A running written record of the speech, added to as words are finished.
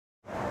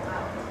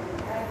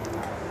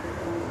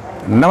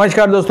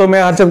नमस्कार दोस्तों,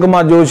 मैं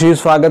HNK जोशी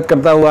स्वागत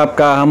करता हूँ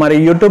आपका हमारे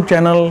YouTube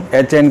चैनल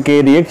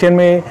HNK रिएक्शन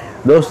में।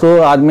 दोस्तों,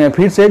 आज मैं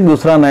फिर से एक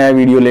दूसरा नया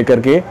वीडियो लेकर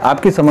के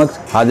आपके समक्ष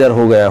हाजिर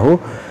हो गया हूँ।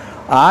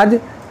 आज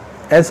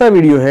ऐसा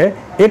वीडियो है,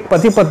 एक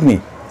पति पत्नी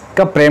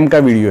का प्रेम का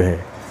वीडियो है।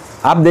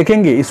 आप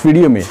देखेंगे इस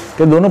वीडियो में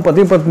कि दोनों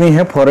पति पत्नी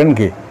हैं फॉरेन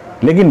के,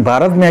 लेकिन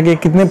भारत में आके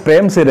कितने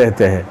प्रेम से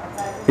रहते हैं,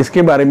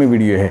 इसके बारे में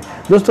वीडियो है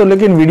दोस्तों।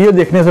 लेकिन वीडियो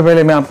देखने से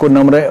पहले मैं आपको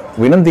नम्र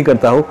विनती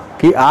करता हूँ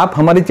कि आप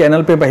हमारे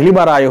चैनल पे पहली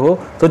बार आए हो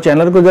तो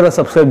चैनल को ज़रा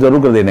सब्सक्राइब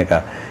जरूर कर देने का,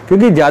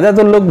 क्योंकि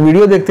ज़्यादातर लोग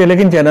वीडियो देखते हैं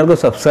लेकिन चैनल को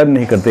सब्सक्राइब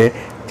नहीं करते।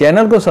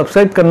 चैनल को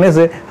सब्सक्राइब करने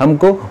से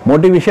हमको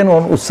मोटिवेशन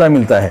और उत्साह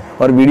मिलता है,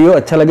 और वीडियो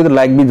अच्छा लगे तो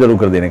लाइक भी जरूर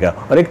कर देने का,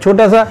 और एक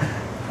छोटा सा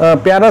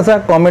प्यारा सा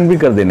कॉमेंट भी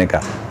कर देने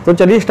का। तो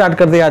चलिए स्टार्ट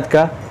करते हैं आज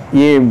का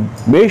ये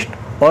बेस्ट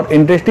और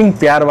इंटरेस्टिंग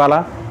प्यार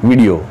वाला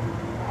video.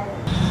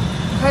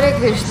 Hare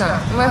Krishna.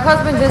 My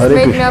husband just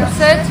made me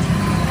upset.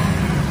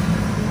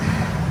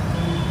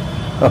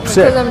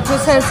 Because I'm too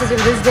sensitive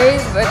these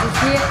days, but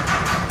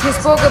he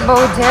spoke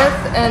about death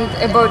and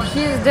about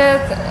his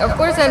death. Of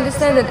course, I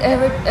understand that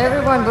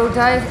everyone will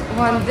die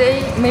one day.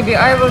 Maybe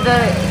I will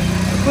die.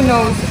 Who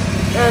knows?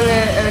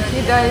 Earlier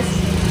he dies,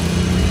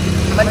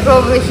 but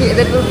probably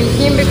that will be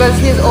him because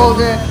he's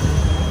older.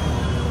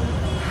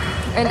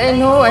 And I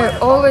know I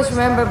always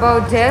remember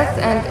about death,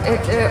 and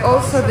it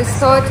also this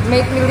thought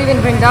made me live in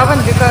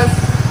Vrindavan, because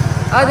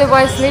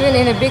otherwise living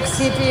in a big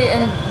city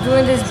and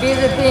doing these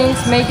busy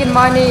things, making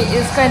money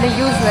is kind of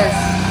useless,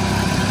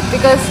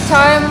 because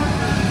time,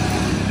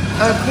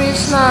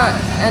 Krishna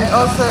and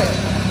also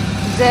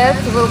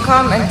death will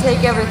come and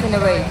take everything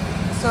away.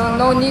 So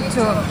no need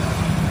to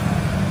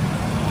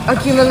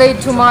accumulate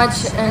too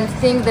much and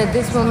think that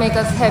this will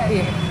make us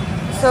happy.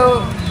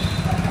 So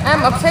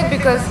I'm upset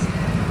because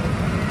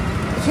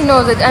he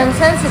knows that I'm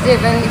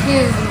sensitive and he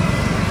is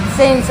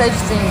saying such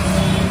things,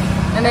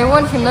 and I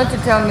want him not to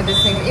tell me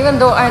these things, even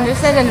though I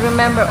understand and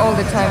remember all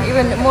the time,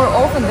 even more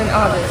often than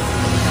others,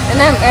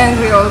 and I'm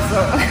angry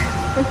also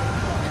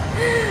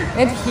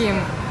at him.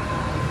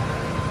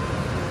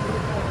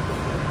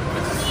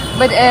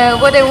 But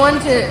what I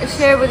want to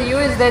share with you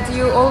is that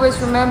you always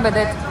remember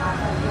that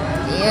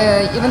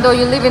even though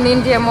you live in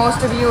India,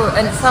 most of you,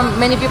 and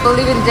many people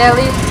live in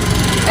Delhi,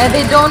 and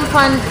they don't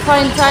find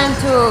time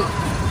to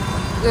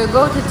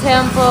go to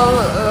temple,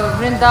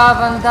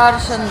 Vrindavan,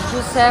 darshan, do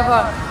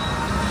seva,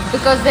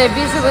 because they're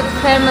busy with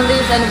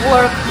families and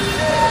work,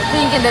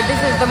 thinking that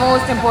this is the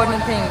most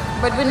important thing.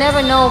 But we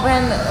never know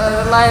when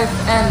life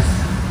ends.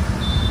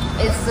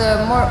 It's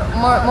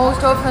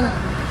most often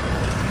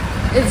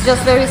it's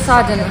just very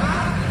sudden.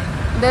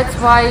 That's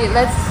why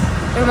let's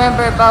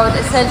remember about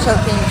essential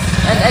things.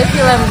 And I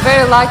feel I'm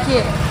very lucky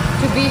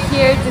to be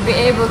here, to be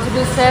able to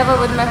do seva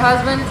with my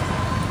husband,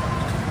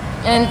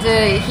 and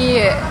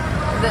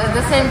at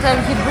the same time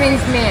he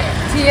brings me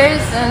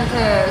tears and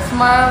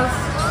smiles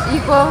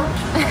equal,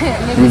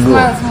 maybe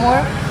smiles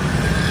more.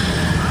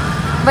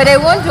 But I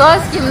want to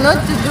ask him not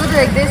to do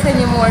like this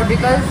anymore,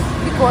 because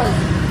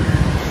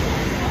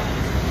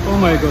oh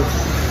my God.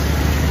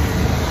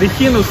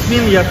 Дихину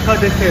смин я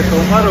тхаде хето,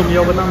 умаром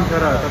я ванам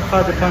гара,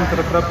 тхаде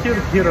пантра праптир,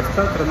 гира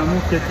статра на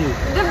мухяти.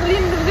 Да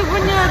блин, да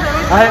понятно.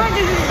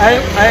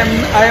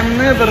 I am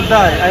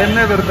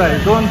never die,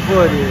 don't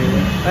worry.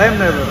 I am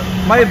never.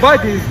 My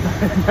body is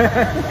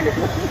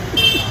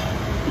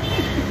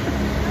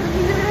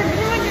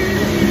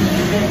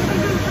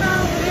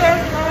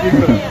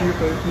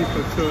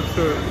Тихо,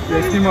 все, я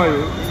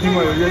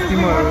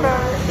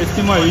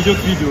снимаю, идет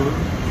видео.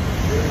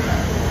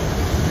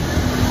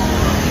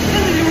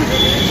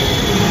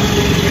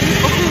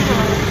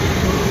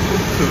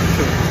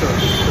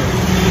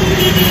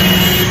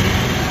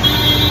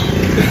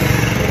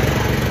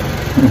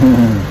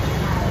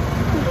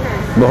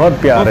 बहुत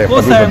प्यार है। Of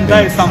course I am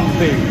die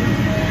someday.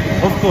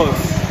 Of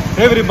course.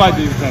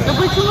 Everybody is there. Да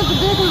почему ты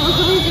до этого вы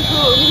говорите,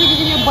 что не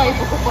хотите мне байк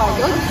покупать?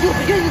 Вот все,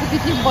 придете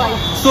хотите байк.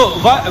 So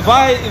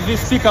why we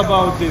speak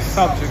about this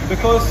subject?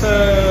 Because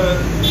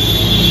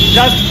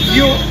just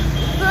you.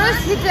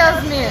 First he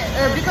tells me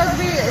because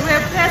we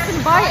were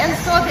passing by and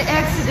saw the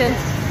accident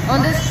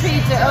on the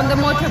street on the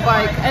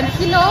motorbike, and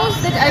he knows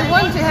that I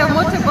want to have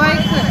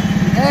motorbike,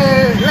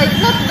 like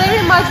not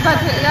very much, but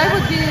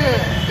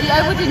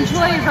I would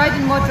enjoy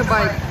riding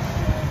motorbike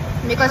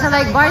because I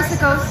like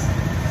bicycles,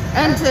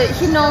 and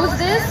he knows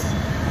this,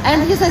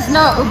 and he says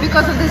no,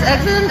 because of this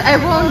accident I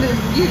won't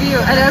give you,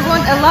 and I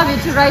won't allow you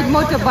to ride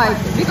motorbike,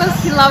 because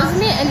he loves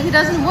me and he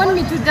doesn't want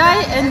me to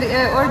die and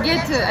or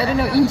get I don't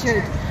know,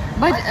 injured.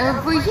 But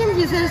for him,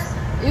 he says,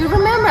 you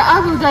remember, I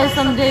will die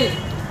someday.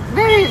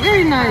 Very,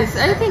 very nice.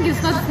 I think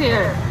it's not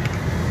fair.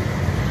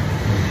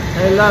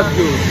 I love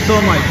you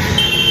so much,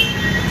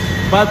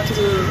 but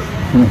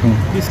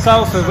this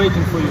house is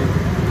waiting for you.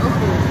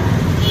 Okay.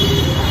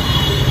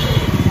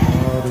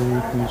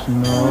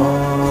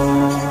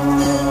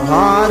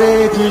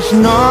 Hare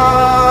Krishna,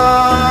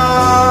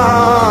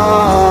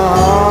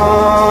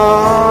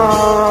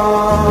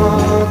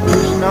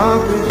 Krishna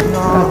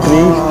Krishna,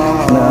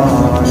 Krishna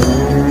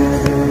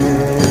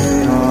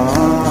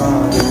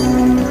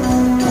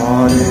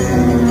Hare Hare, Hare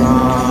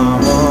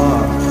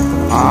Rama,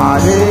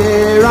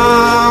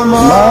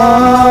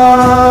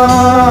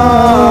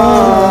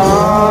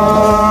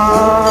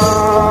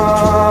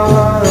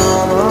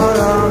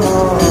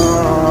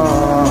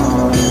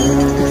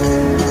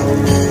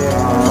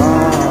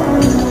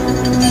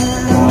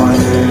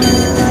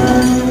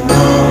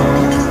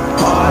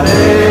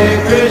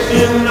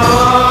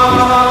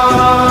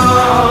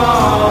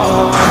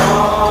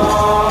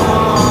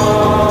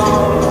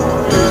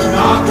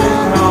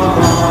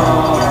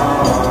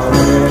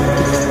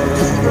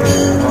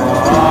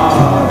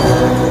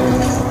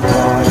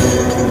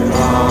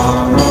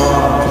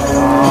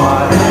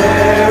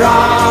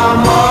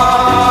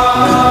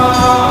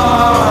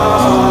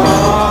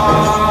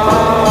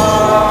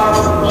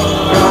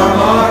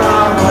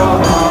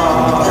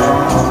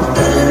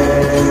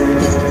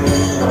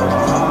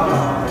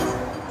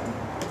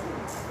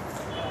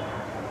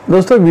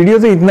 दोस्तों video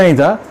तो इतना ही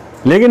था,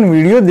 लेकिन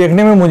video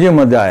देखने में मुझे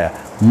मज़ा आया।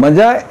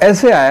 मज़ा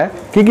ऐसे आया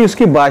क्योंकि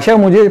उसकी भाषा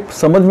मुझे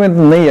समझ में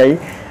नहीं आई,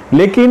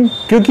 लेकिन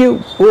क्योंकि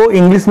वो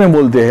इंग्लिश में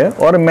बोलते हैं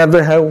और मैं तो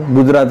है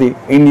गुजराती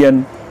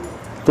इंडियन,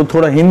 तो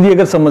थोड़ा हिंदी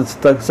अगर समझ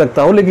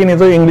सकता हूँ, लेकिन ये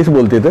तो इंग्लिश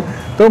बोलते थे,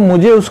 तो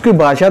मुझे उसकी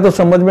भाषा तो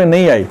समझ में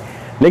नहीं आई,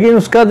 लेकिन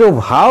उसका जो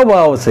हाव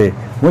भाव से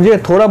मुझे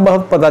थोड़ा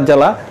बहुत पता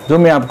चला, जो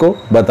मैं आपको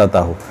बताता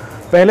हूँ।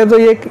 पहले तो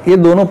ये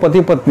दोनों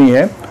पति पत्नी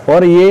है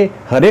और ये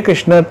हरे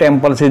कृष्ण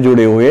टेम्पल से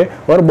जुड़े हुए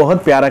और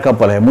बहुत प्यारा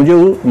कपल है।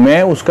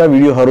 मैं उसका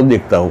वीडियो हर रोज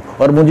देखता हूँ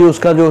और मुझे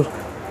उसका जो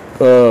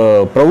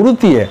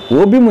प्रवृत्ति है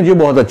वो भी मुझे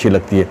बहुत अच्छी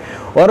लगती है।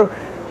 और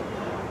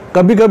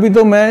कभी कभी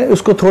तो मैं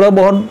उसको थोड़ा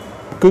बहुत,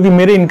 क्योंकि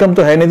मेरी इनकम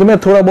तो है नहीं, तो मैं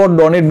थोड़ा बहुत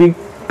डोनेट भी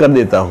कर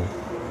देता हूँ।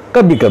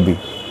 कभी कभी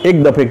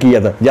एक दफ़े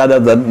किया था,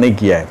 ज़्यादा नहीं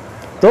किया है।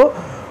 तो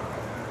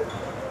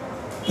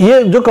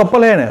ये जो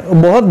कपल है ना,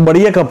 बहुत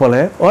बढ़िया कपल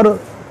है और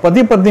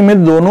पति पत्नी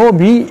में दोनों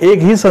भी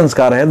एक ही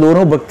संस्कार है,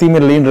 दोनों भक्ति में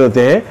लीन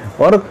रहते हैं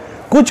और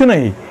कुछ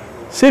नहीं,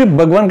 सिर्फ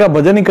भगवान का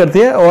भजन ही करते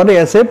हैं और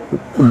ऐसे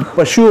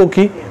पशुओं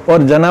की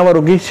और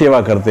जानवरों की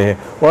सेवा करते हैं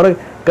और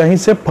कहीं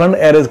से फंड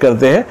अरेंज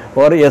करते हैं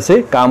और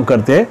ऐसे काम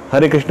करते हैं,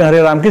 हरे कृष्ण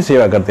हरे राम की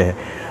सेवा करते हैं।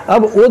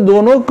 अब वो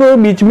दोनों के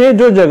बीच में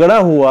जो झगड़ा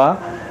हुआ,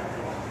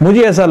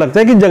 मुझे ऐसा लगता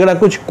है कि झगड़ा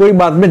कोई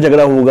बात में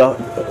झगड़ा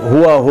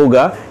हुआ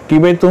होगा कि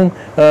भाई तुम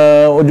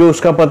जो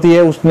उसका पति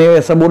है उसने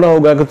ऐसा बोला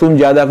होगा कि तुम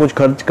ज़्यादा कुछ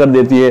खर्च कर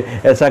देती है,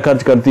 ऐसा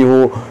खर्च करती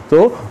हो,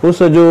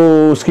 तो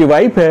जो उसकी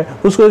वाइफ है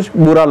उसको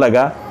बुरा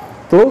लगा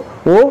तो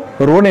वो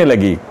रोने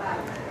लगी।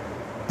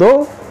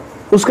 तो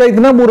उसका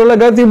इतना बुरा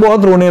लगा कि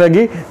बहुत रोने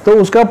लगी। तो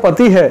उसका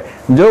पति है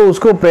जो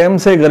उसको प्रेम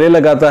से गले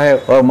लगाता है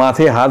और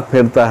माथे हाथ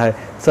फेरता है।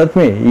 सच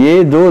में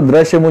ये जो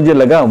दृश्य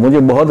मुझे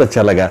बहुत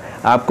अच्छा लगा।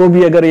 आपको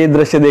भी अगर ये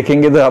दृश्य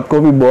देखेंगे तो आपको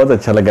भी बहुत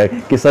अच्छा लगा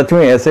कि सच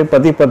में ऐसे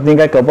पति पत्नी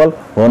का कपल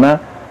होना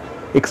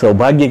एक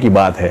सौभाग्य की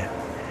बात है।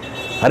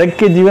 हर एक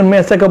के जीवन में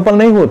ऐसा कपल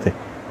नहीं होते,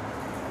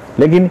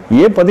 लेकिन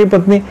ये पति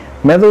पत्नी,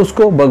 मैं तो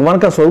उसको भगवान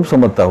का स्वरूप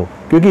समझता हूँ,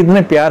 क्योंकि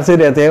इतने प्यार से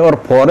रहते हैं और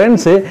फॉरेन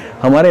से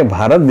हमारे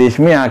भारत देश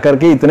में आकर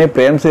के इतने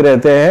प्रेम से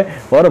रहते हैं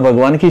और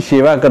भगवान की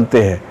सेवा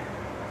करते हैं।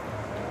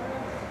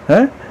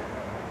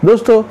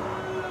 दोस्तों,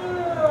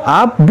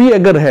 आप भी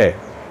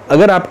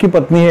अगर आपकी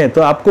पत्नी है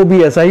तो आपको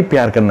भी ऐसा ही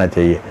प्यार करना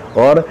चाहिए।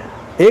 और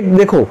एक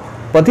देखो,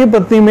 पति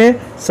पत्नी में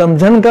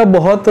समझन का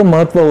बहुत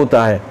महत्व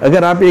होता है।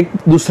 अगर आप एक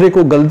दूसरे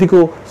को गलती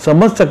को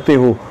समझ सकते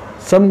हो,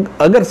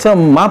 अगर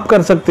माफ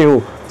कर सकते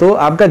हो, तो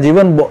आपका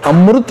जीवन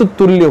अमृत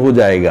तुल्य हो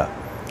जाएगा।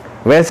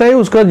 वैसा ही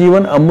उसका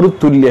जीवन अमृत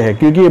तुल्य है,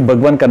 क्योंकि ये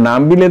भगवान का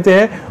नाम भी लेते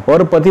हैं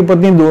और पति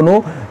पत्नी दोनों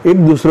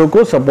एक दूसरे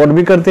को सपोर्ट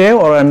भी करते हैं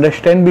और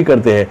अंडरस्टैंड भी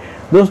करते हैं।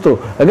 दोस्तों,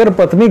 अगर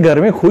पत्नी घर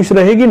में खुश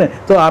रहेगी ना,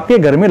 तो आपके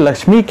घर में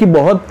लक्ष्मी की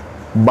बहुत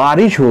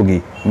बारिश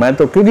होगी।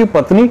 क्योंकि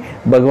पत्नी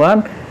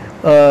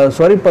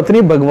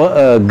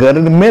घर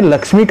में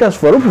लक्ष्मी का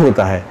स्वरूप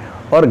होता है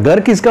और घर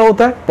किसका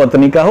होता है?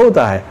 पत्नी का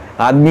होता है,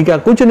 आदमी का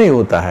कुछ नहीं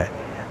होता है।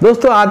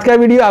 दोस्तों, आज का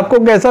वीडियो आपको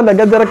कैसा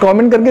लगा जरा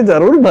कमेंट करके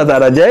जरूर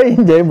बताना। जय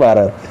हिंद, जय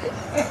भारत।